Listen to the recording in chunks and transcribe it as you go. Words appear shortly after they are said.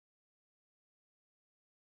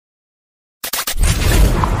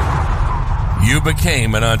You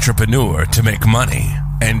became an entrepreneur to make money.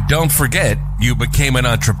 And don't forget, you became an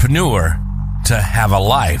entrepreneur to have a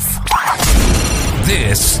life.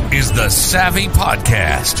 This is the Savvy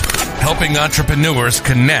Podcast, helping entrepreneurs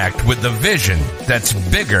connect with the vision that's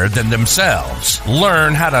bigger than themselves.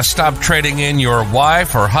 Learn how to stop trading in your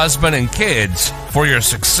wife or husband and kids for your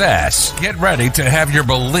success. Get ready to have your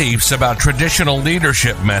beliefs about traditional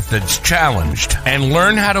leadership methods challenged and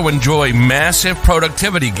learn how to enjoy massive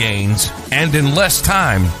productivity gains and in less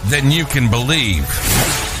time than you can believe.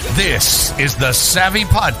 This is the Savvy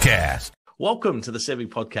Podcast. Welcome to the Savvy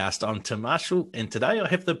Podcast. I'm Tim Marshall, and today I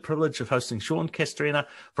have the privilege of hosting Sean Castrina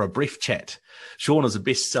for a brief chat. Sean is a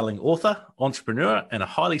best-selling author, entrepreneur, and a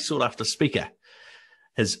highly sought-after speaker.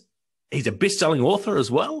 He's a best-selling author as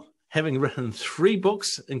well, having written 3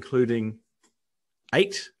 books, including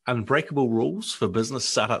 8 Unbreakable Rules for Business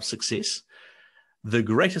Startup Success, The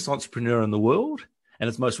Greatest Entrepreneur in the World, and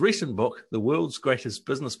his most recent book, The World's Greatest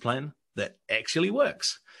Business Plan That Actually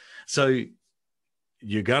Works. So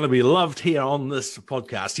you're going to be loved here on this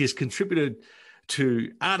podcast. He has contributed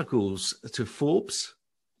to articles to Forbes,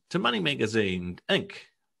 to Money Magazine, Inc.,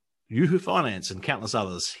 Yahoo Finance, and countless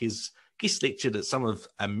others. He's guest lectured at some of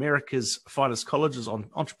America's finest colleges on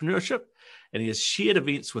entrepreneurship, and he has shared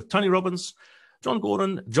events with Tony Robbins, John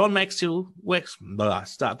Gordon, John Maxwell,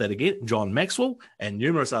 John Maxwell, and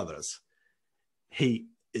numerous others. He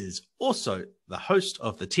is also the host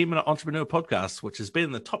of the 10-Minute Entrepreneur Podcast, which has been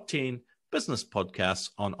in the top 10 business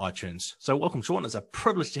podcasts on iTunes. So welcome, Sean. It's a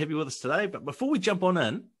privilege to have you with us today. But before we jump on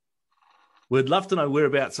in, we'd love to know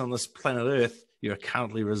whereabouts on this planet Earth you're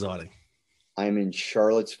currently residing. I'm in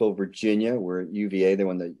Charlottesville, Virginia. We're at UVA. They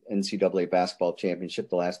won the NCAA basketball championship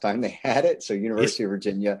the last time they had it. So University of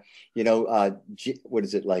Virginia, what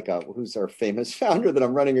is it like? Who's our famous founder that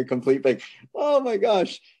I'm running a complete blank? Oh my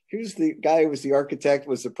gosh. Who's the guy who was the architect,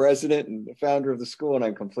 was the president and the founder of the school? And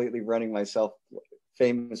I'm completely running myself.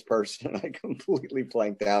 Famous person. I completely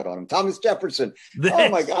blanked out on him. Thomas Jefferson. Oh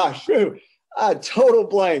my gosh. Total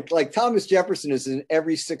blank. Like Thomas Jefferson is in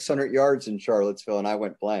every 600 yards in Charlottesville, and I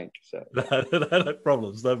went blank. So no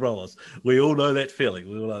problems. We all know that feeling.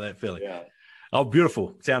 Yeah. Oh,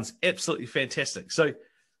 beautiful. Sounds absolutely fantastic. So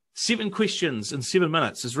 7 questions in 7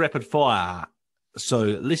 minutes is rapid fire. So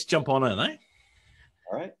let's jump on in, eh?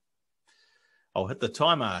 All right. I'll hit the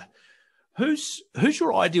timer. Who's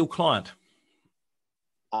your ideal client?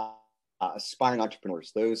 Aspiring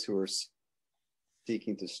entrepreneurs, those who are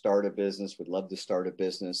seeking to start a business, would love to start a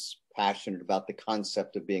business, passionate about the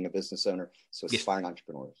concept of being a business owner. So aspiring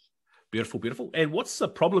entrepreneurs. Beautiful, beautiful. And what's the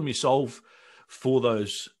problem you solve for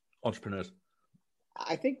those entrepreneurs?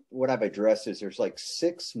 I think what I've addressed is there's like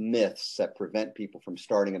 6 myths that prevent people from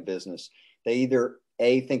starting a business. They either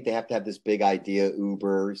think they have to have this big idea,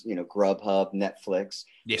 Uber, Grubhub, Netflix,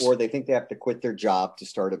 or they think they have to quit their job to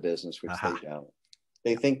start a business, which they don't.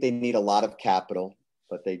 They think they need a lot of capital,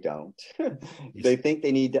 but they don't. They think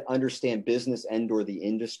they need to understand business and or the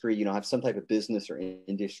industry, have some type of business or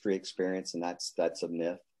industry experience, and that's a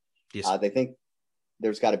myth. They think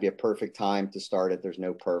there's got to be a perfect time to start it. There's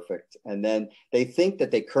no perfect. And then they think that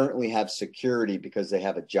they currently have security because they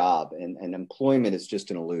have a job, and employment is just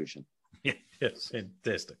an illusion. Yes,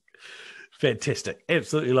 fantastic.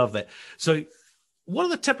 Absolutely love that. So what are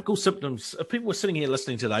the typical symptoms? If people are sitting here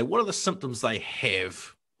listening today, what are the symptoms they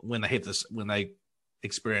have when they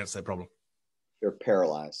experience that problem? They're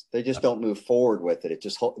paralyzed. They just don't move forward with it.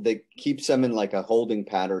 They keeps them in like a holding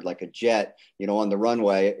pattern, like a jet, on the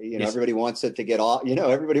runway. Everybody wants it to get off.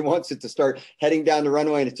 Everybody wants it to start heading down the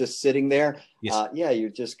runway, and it's just sitting there. You're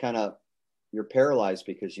just you're paralyzed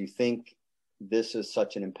because you think this is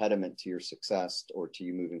such an impediment to your success or to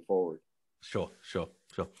you moving forward. Sure.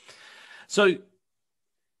 So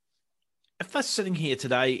if they're sitting here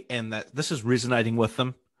today and that this is resonating with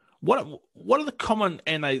them, what are the common,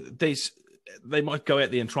 and they might go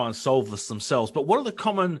out there and try and solve this themselves, but what are the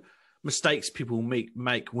common mistakes people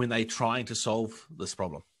make when they're trying to solve this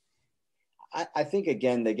problem? I think,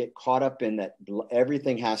 again, they get caught up in that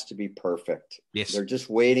everything has to be perfect. Yes. They're just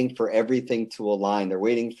waiting for everything to align. They're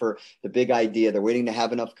waiting for the big idea. They're waiting to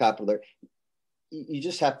have enough capital. You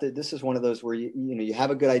just have to, this is one of those where you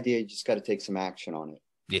have a good idea. You just got to take some action on it.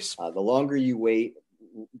 Yes. The longer you wait,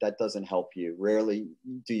 that doesn't help you. Rarely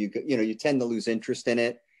do you tend to lose interest in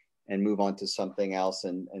it and move on to something else.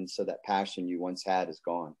 And so that passion you once had is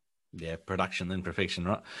gone. Yeah. Production then perfection,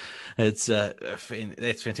 right? That's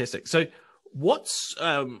fantastic. So what's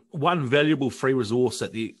one valuable free resource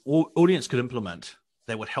that the audience could implement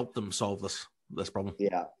that would help them solve this problem?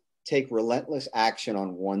 Yeah. take relentless action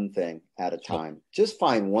on one thing at a time. Just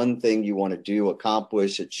find one thing you want to do,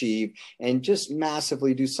 accomplish, achieve, and just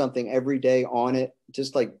massively do something every day on it.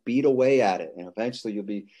 Just like beat away at it. And eventually you'll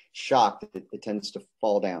be shocked that it tends to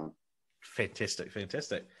fall down. Fantastic.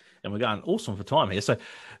 And we're going awesome for time here. So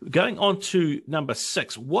going on to number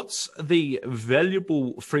 6, what's the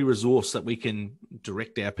valuable free resource that we can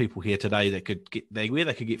direct our people here today that could where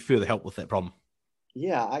they could get further help with that problem?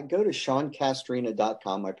 Yeah, I go to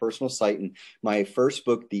SeanCastrina.com, my personal site, and my first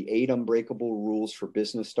book, The 8 Unbreakable Rules for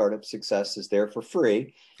Business Startup Success, is there for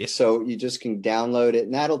free. Yes. So you just can download it,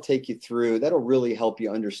 and that'll take you through. That'll really help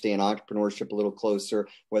you understand entrepreneurship a little closer,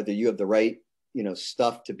 whether you have the right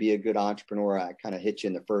stuff to be a good entrepreneur. I kind of hit you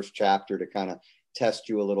in the first chapter to kind of test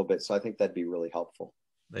you a little bit. So I think that'd be really helpful.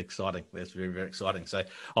 Exciting. That's very, very exciting. So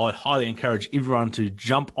I highly encourage everyone to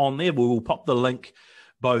jump on there. We will pop the link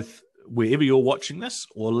both wherever you're watching this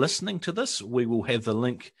or listening to this. We will have the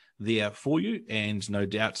link there for you. And no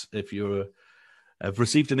doubt if you have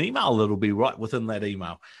received an email, it'll be right within that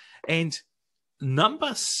email. And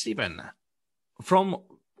number 7, from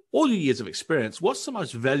all your years of experience, what's the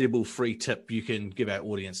most valuable free tip you can give our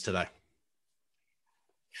audience today?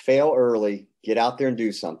 Fail early, get out there and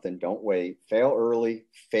do something. Don't wait. Fail early,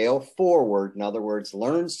 fail forward. In other words,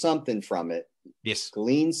 learn something from it. Yes.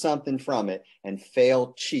 Glean something from it and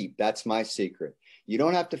fail cheap. That's my secret. You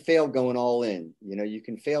don't have to fail going all in. You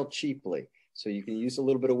can fail cheaply. So you can use a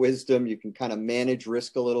little bit of wisdom. You can kind of manage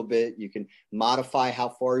risk a little bit. You can modify how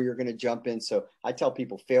far you're going to jump in. So I tell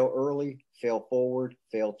people, fail early, fail forward,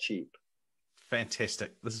 fail cheap.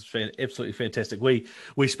 Fantastic. This is absolutely fantastic. We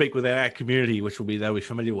speak with our community, which they'll be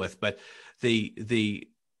familiar with, but the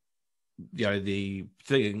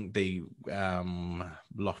thing, trying to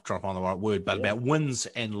find the right word, but about wins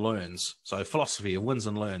and learns. So philosophy of wins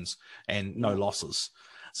and learns and no losses.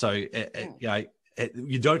 So,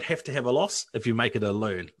 you don't have to have a loss if you make it a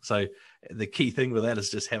learn. So the key thing with that is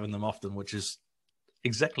just having them often, which is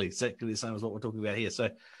exactly the same as what we're talking about here. So,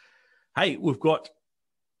 hey, we've got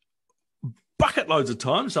bucket loads of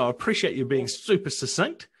time, so I appreciate you being super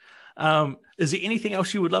succinct. Is there anything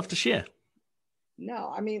else you would love to share?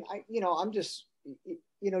 No, I mean, I'm just,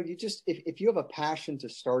 if you have a passion to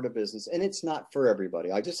start a business, and it's not for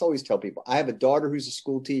everybody. I just always tell people, I have a daughter who's a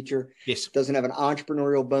school teacher. Yes. Doesn't have an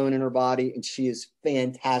entrepreneurial bone in her body, and she is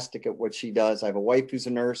fantastic at what she does. I have a wife who's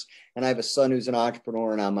a nurse, and I have a son who's an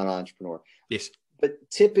entrepreneur, and I'm an entrepreneur. Yes. But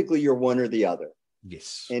typically you're one or the other.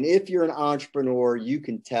 Yes. And if you're an entrepreneur, you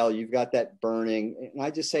can tell you've got that burning. And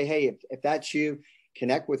I just say, hey, if that's you,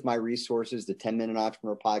 connect with my resources, the 10-Minute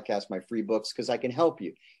Entrepreneur Podcast, my free books, because I can help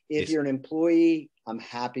you. If you're an employee, I'm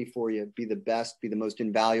happy for you. Be the best, be the most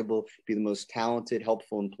invaluable, be the most talented,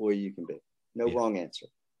 helpful employee you can be. No wrong answer.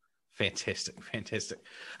 Fantastic.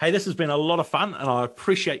 Hey, this has been a lot of fun, and I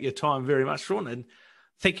appreciate your time very much, Sean. And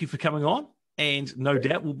thank you for coming on. And no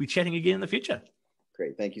doubt we'll be chatting again in the future.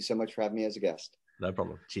 Great. Thank you so much for having me as a guest. No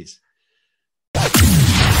problem. Cheers.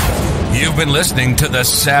 You've been listening to the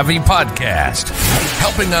Savvy Podcast,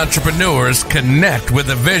 helping entrepreneurs connect with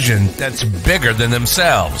a vision that's bigger than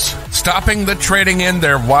themselves, stopping the trading in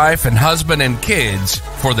their wife and husband and kids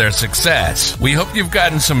for their success. We hope you've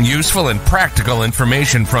gotten some useful and practical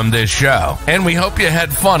information from this show, and we hope you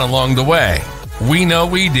had fun along the way. We know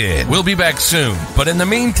we did. We'll be back soon, but in the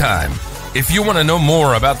meantime, if you want to know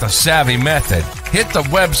more about the Savvy Method, hit the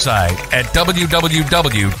website at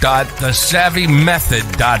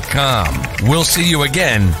www.thesavvymethod.com. We'll see you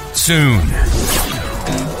again soon.